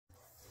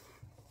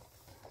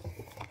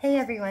Hey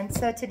everyone,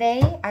 so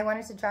today I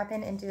wanted to drop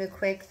in and do a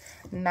quick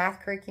math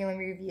curriculum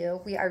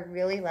review. We are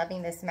really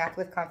loving this Math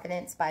with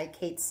Confidence by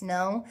Kate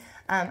Snow.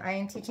 I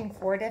am teaching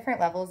 4 different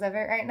levels of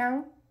it right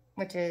now,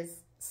 which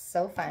is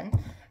so fun.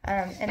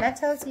 And that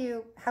tells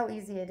you how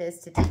easy it is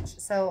to teach.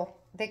 So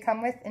they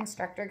come with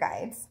instructor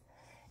guides,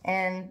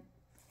 and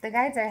the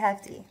guides are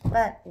hefty.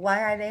 But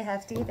why are they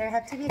hefty? They're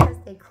hefty because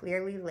they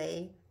clearly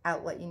lay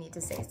out what you need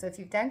to say. So if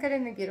you've done Good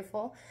and the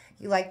Beautiful,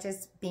 you like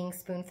just being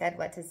spoon-fed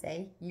what to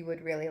say, you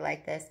would really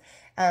like this.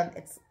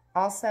 It's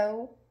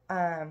also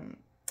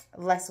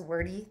less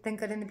wordy than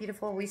Good and the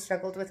Beautiful. We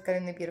struggled with Good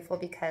and the Beautiful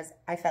because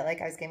I felt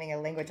like I was giving a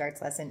language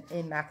arts lesson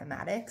in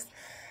mathematics,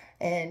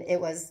 and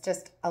it was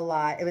just a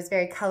lot. It was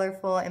very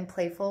colorful and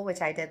playful, which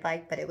I did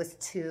like, but it was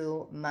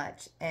too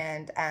much.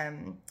 And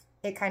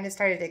it kind of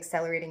started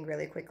accelerating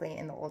really quickly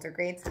in the older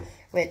grades,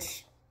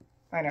 which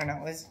I don't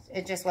know,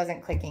 it just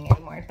wasn't clicking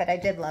anymore, but I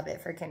did love it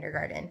for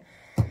kindergarten.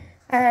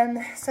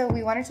 So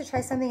we wanted to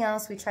try something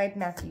else. We tried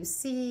Matthew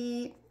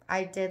C.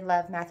 I did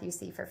love Matthew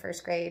C for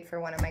first grade for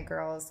one of my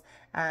girls,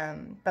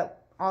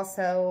 but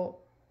also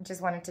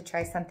just wanted to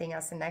try something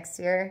else in next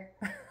year.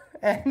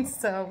 And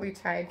so we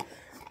tried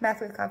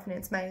Math with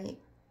Confidence. My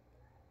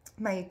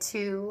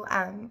 2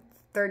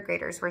 third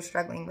graders were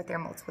struggling with their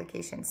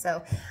multiplication.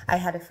 So I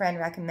had a friend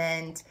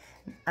recommend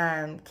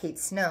Kate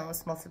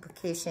Snow's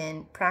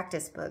multiplication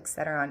practice books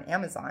that are on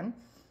Amazon.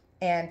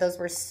 And those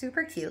were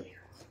super cute.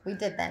 We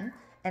did them.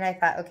 And I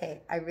thought,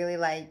 okay, I really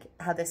like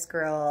how this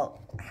girl,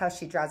 how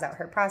she draws out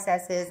her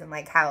processes and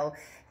like how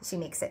she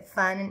makes it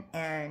fun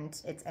and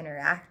it's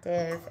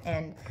interactive.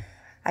 And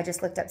I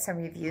just looked up some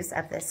reviews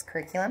of this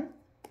curriculum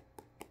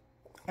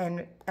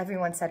and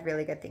everyone said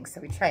really good things. So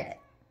we tried it.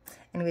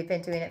 And we've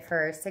been doing it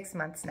for 6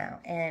 months now.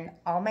 And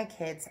all my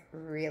kids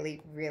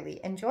really,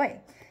 really enjoy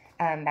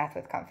Math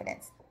with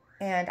Confidence.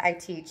 And I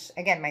teach,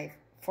 again, my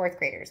 4th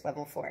graders,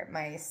 level 4,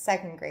 my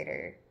 2nd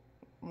grader,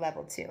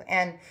 level 2.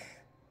 And,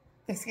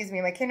 excuse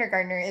me, my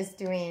kindergartner is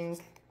doing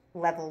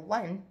level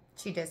 1.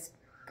 She just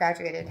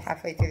graduated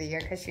halfway through the year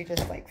because she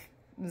just, like,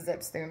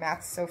 zips through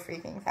math so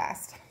freaking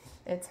fast.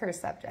 It's her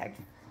subject,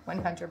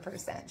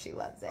 100%. She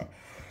loves it.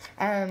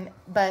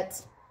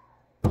 But,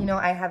 you know,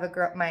 I have a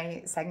girl,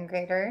 my 2nd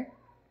grader,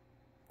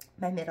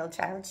 my middle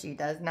child, she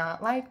does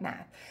not like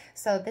math.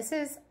 So this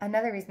is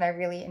another reason I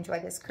really enjoy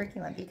this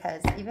curriculum,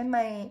 because even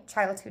my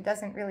child who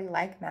doesn't really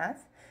like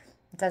math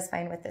does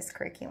fine with this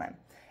curriculum.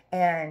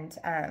 And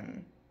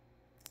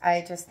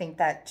I just think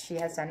that she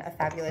has done a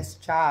fabulous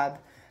job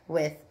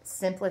with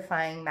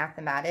simplifying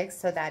mathematics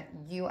so that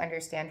you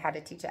understand how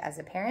to teach it as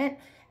a parent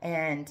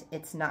and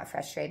it's not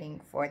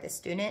frustrating for the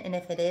student. And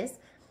if it is,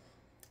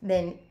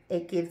 then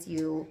it gives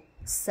you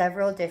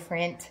several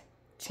different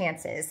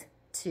chances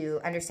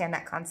to understand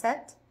that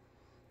concept.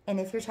 And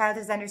if your child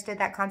has understood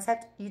that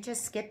concept, you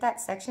just skip that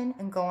section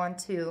and go on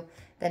to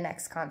the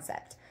next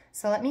concept.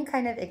 So let me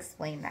kind of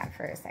explain that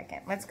for a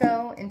second. Let's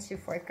go into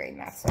 4th grade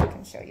math so I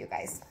can show you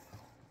guys.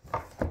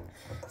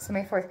 So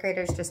my 4th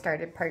graders just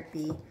started part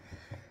B.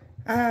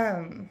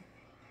 I'm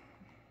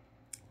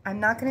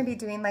not going to be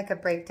doing like a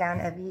breakdown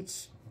of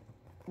each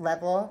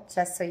level,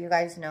 just so you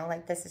guys know,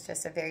 like this is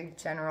just a very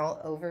general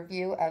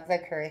overview of the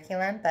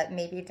curriculum, but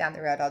maybe down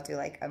the road I'll do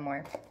like a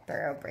more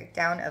thorough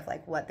breakdown of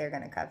like what they're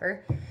going to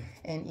cover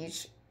in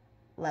each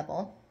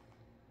level.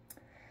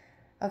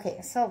 Okay,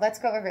 so let's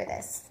go over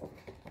this.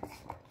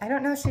 I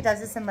don't know if she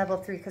does this in level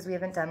 3 because we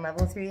haven't done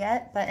level 3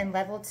 yet, but in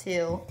level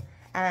 2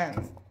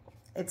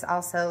 it's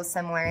also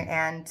similar,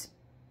 and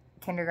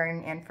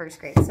kindergarten and 1st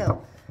grade.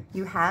 So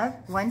you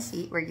have one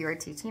sheet where you are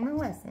teaching a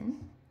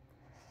lesson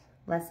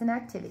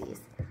activities.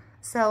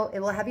 So it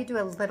will have you do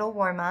a little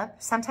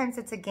warm-up. Sometimes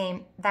it's a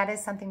game. That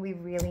is something we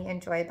really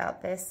enjoy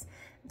about this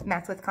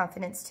Math with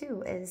Confidence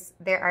too, is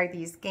there are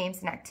these games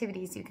and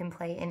activities you can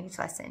play in each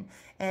lesson.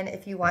 And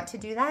if you want to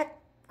do that,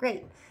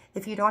 great.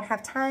 If you don't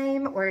have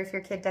time, or if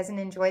your kid doesn't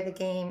enjoy the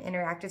game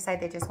interactive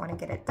side, they just want to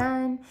get it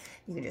done,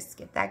 you can just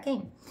skip that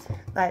game.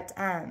 But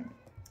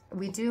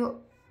we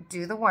do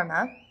the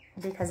warm-up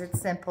because it's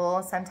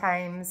simple.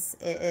 Sometimes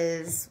it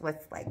is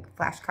with like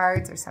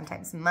flashcards, or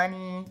sometimes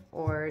money,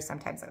 or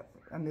sometimes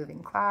a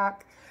moving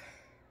clock.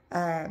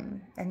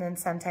 And then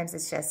sometimes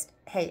it's just,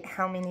 hey,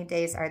 how many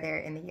days are there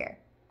in the year?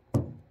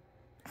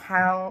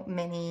 How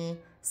many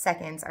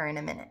seconds are in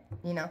a minute,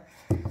 you know?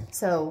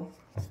 So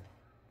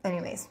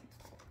anyways,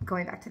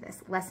 going back to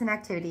this, lesson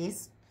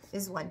activities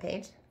is 1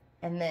 page,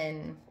 and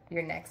then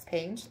your next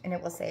page, and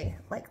it will say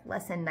like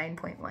lesson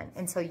 9.1.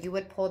 And so you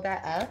would pull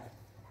that up,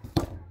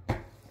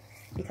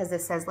 because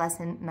it says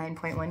lesson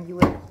 9.1, you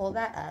would pull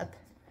that up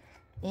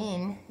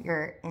in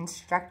your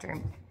instructor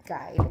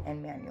guide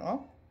and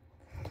manual.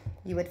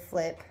 You would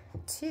flip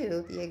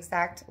to the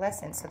exact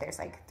lesson. So there's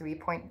like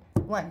 3.1,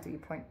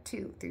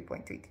 3.2, 3.3,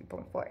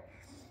 3.4.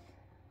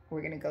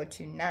 We're going to go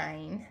to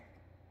 9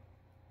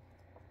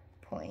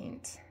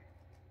 point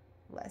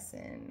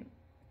lesson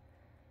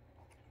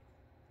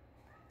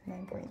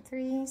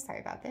 9.3. Sorry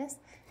about this.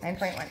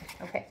 9.1.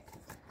 Okay.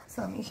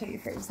 So let me show you,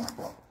 for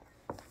example.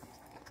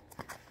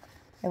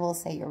 It will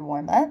say your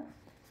warm-up,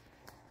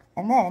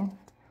 and then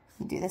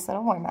you do this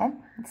little warm-up.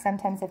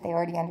 Sometimes if they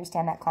already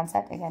understand that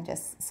concept, again,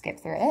 just skip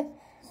through it.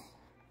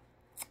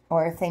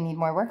 Or if they need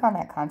more work on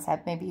that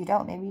concept, maybe you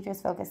don't. Maybe you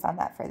just focus on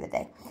that for the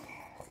day.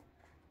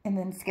 And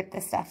then skip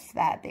the stuff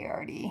that they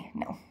already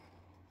know.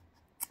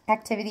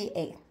 Activity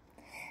A.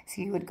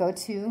 So you would go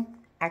to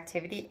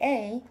Activity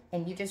A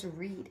and you just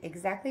read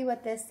exactly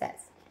what this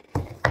says.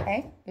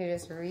 Okay? You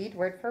just read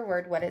word for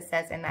word what it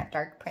says in that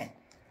dark print.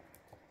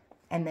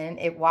 And then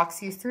it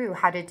walks you through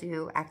how to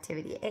do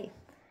Activity A.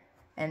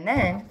 And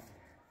then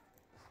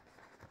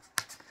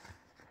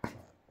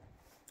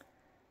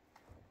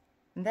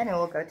it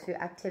will go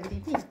to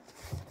Activity B.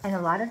 And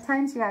a lot of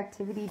times your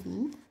Activity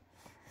B,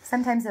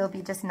 sometimes it'll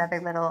be just another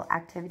little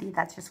activity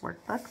that's just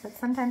workbook, but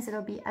sometimes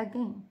it'll be a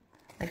game.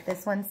 Like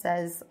this one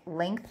says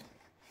length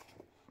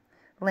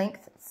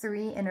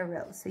 3 in a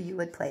row. So you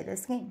would play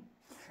this game.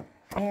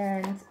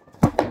 And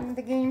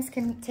the games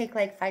can take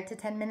like 5 to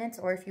 10 minutes,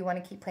 or if you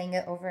want to keep playing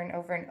it over and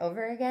over and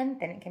over again,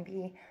 then it can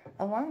be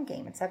a long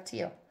game. It's up to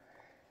you.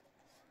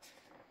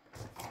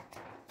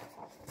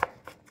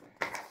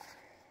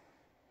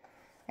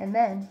 And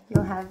then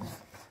you'll have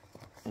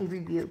a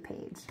review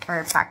page, or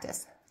a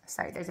practice.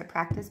 Sorry, there's a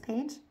practice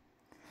page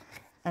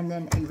and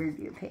then a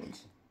review page.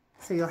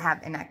 So you'll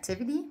have an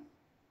activity,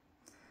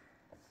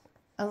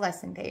 a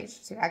lesson page,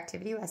 so your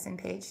activity lesson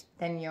page,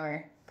 then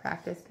your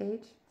practice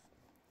page,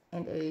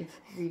 and a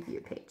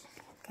review page.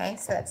 Okay,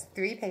 so that's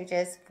 3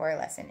 pages for a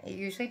lesson. It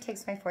usually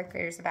takes my 4th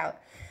graders about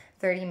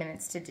 30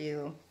 minutes to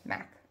do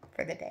math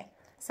for the day.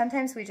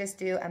 Sometimes we just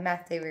do a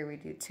math day where we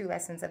do 2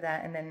 lessons of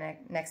that, and then the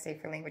next day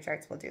for language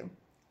arts we'll do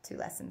 2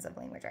 lessons of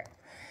language arts.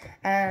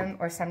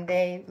 Or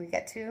someday we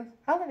get to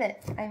all of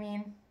it. I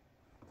mean,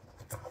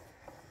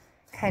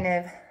 kind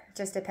of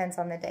just depends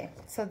on the day.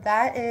 So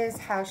that is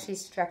how she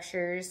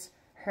structures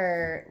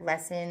her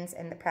lessons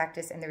and the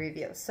practice and the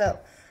review. So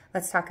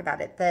let's talk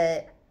about it.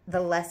 The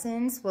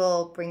lessons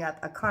will bring up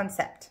a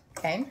concept,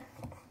 okay?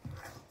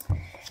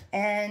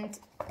 And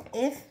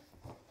if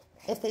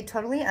they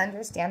totally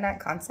understand that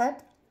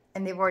concept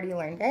and they've already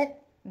learned it,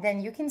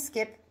 then you can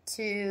skip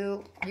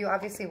to, you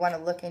obviously want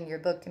to look in your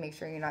book to make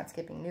sure you're not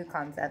skipping new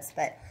concepts,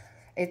 but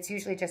it's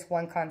usually just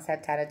one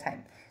concept at a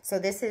time. So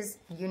this is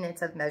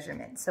units of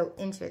measurement. So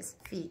inches,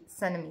 feet,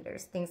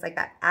 centimeters, things like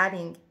that.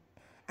 Adding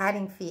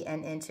feet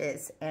and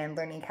inches and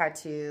learning how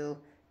to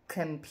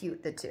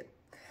compute the two.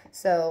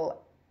 So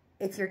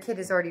if your kid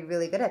is already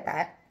really good at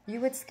that, you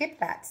would skip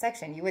that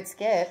section. You would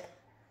skip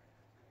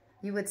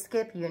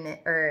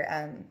unit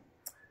or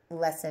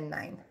lesson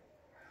 9,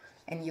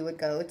 and you would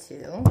go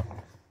to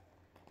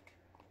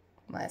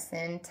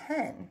lesson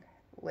 10,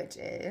 which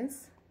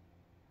is,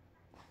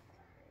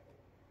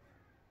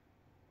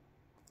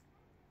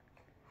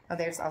 oh,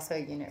 there's also a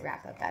unit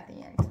wrap-up at the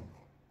end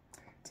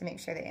to make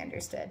sure they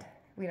understood.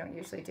 We don't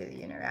usually do the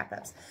unit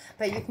wrap-ups,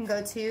 but you can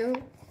go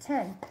to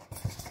 10.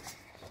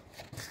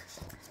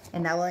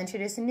 And now we'll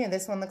introduce a new.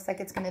 This one looks like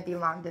it's going to be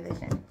long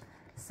division.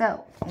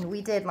 So, and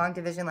we did long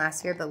division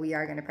last year, but we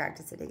are going to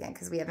practice it again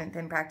because we haven't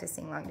been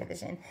practicing long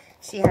division.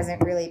 She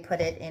hasn't really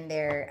put it in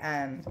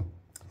their,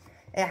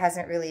 it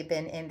hasn't really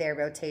been in their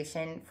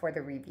rotation for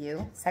the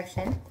review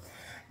section.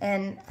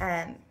 And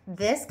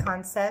this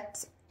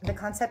concept, the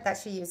concept that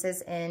she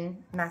uses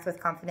in Math with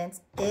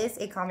Confidence is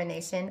a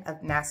combination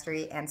of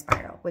mastery and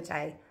spiral, which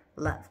I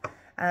love.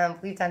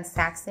 We've done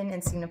Saxon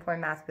and Singapore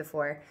math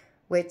before,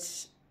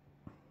 which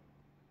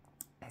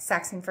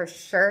Saxon for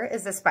sure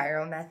is the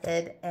spiral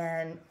method,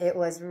 and it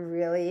was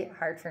really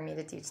hard for me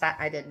to teach that.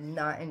 I did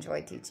not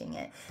enjoy teaching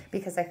it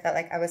because I felt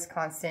like I was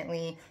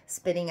constantly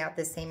spitting out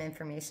the same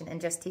information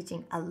and just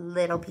teaching a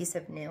little piece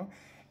of new.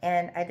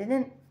 And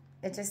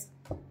it just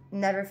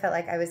never felt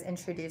like I was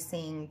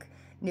introducing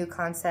new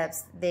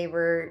concepts. They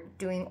were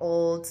doing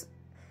old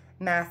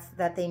math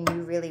that they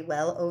knew really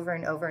well over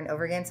and over and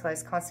over again. So I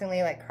was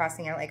constantly like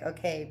crossing out like,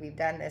 okay, we've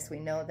done this, we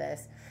know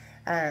this.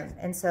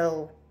 And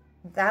so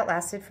that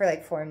lasted for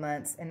like 4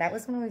 months. And that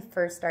was when we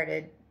first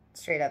started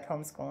straight up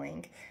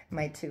homeschooling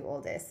my 2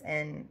 oldest.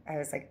 And I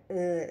was like,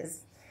 ugh,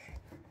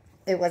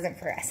 it wasn't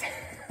for us.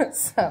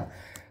 So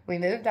we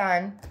moved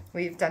on.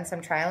 We've done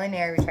some trial and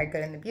error. We tried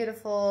Good and the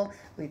Beautiful.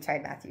 We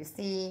tried Matthew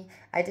C.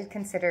 I did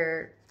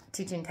consider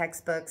teaching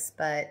textbooks,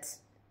 but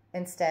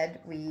instead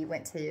we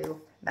went to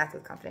Math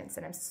with Confidence,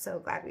 and I'm so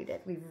glad we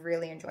did. We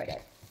really enjoyed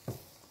it.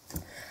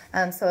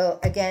 So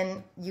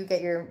again, you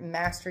get your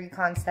mastery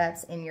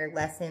concepts in your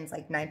lessons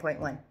like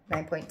 9.1,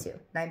 9.2,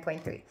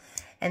 9.3.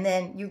 And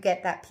then you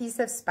get that piece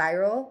of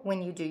spiral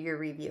when you do your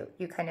review.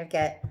 You kind of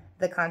get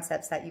the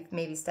concepts that you've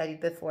maybe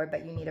studied before,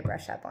 but you need to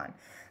brush up on.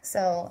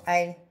 So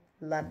I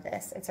love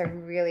this. It's a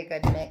really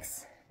good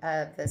mix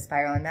of the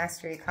spiral and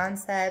mastery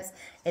concepts.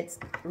 It's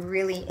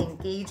really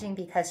engaging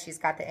because she's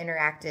got the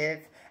interactive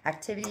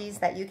activities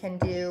that you can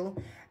do.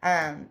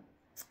 And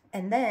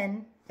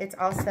then it's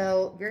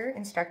also, your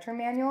instructor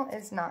manual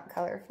is not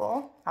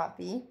colorful, I'll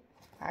be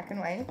black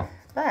and white,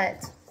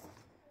 but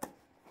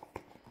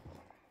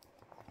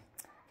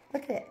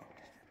look at it.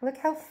 Look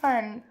how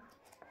fun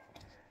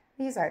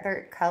these are.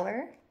 They're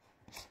color,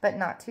 but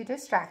not too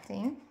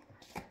distracting.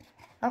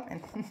 Oh,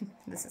 and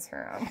this is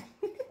her own.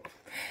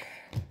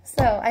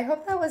 So I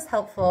hope that was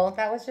helpful.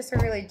 That was just a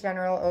really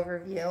general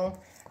overview.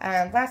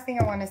 Last thing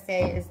I want to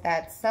say is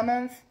that some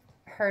of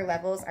her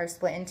levels are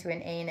split into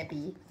an A and a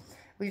B.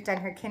 We've done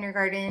her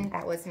kindergarten.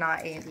 That was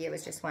not A and B. It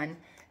was just one.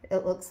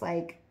 It looks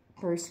like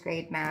first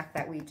grade math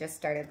that we just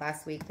started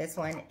last week. This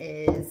one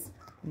is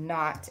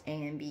not A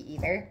and B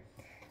either.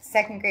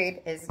 Second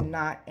grade is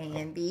not A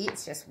and B.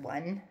 It's just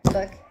one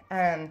book.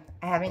 I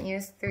haven't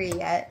used 3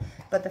 yet,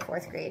 but the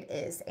 4th grade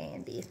is A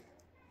and B.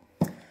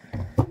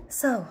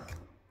 So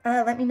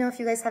let me know if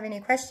you guys have any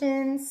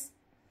questions.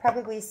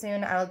 Probably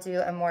soon I'll do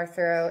a more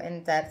thorough,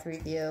 in-depth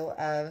review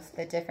of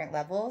the different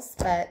levels.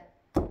 But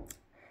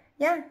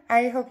yeah,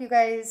 I hope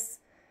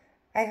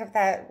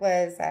that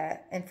was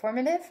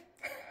informative.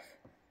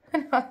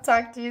 And I'll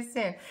talk to you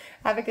soon.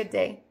 Have a good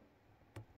day.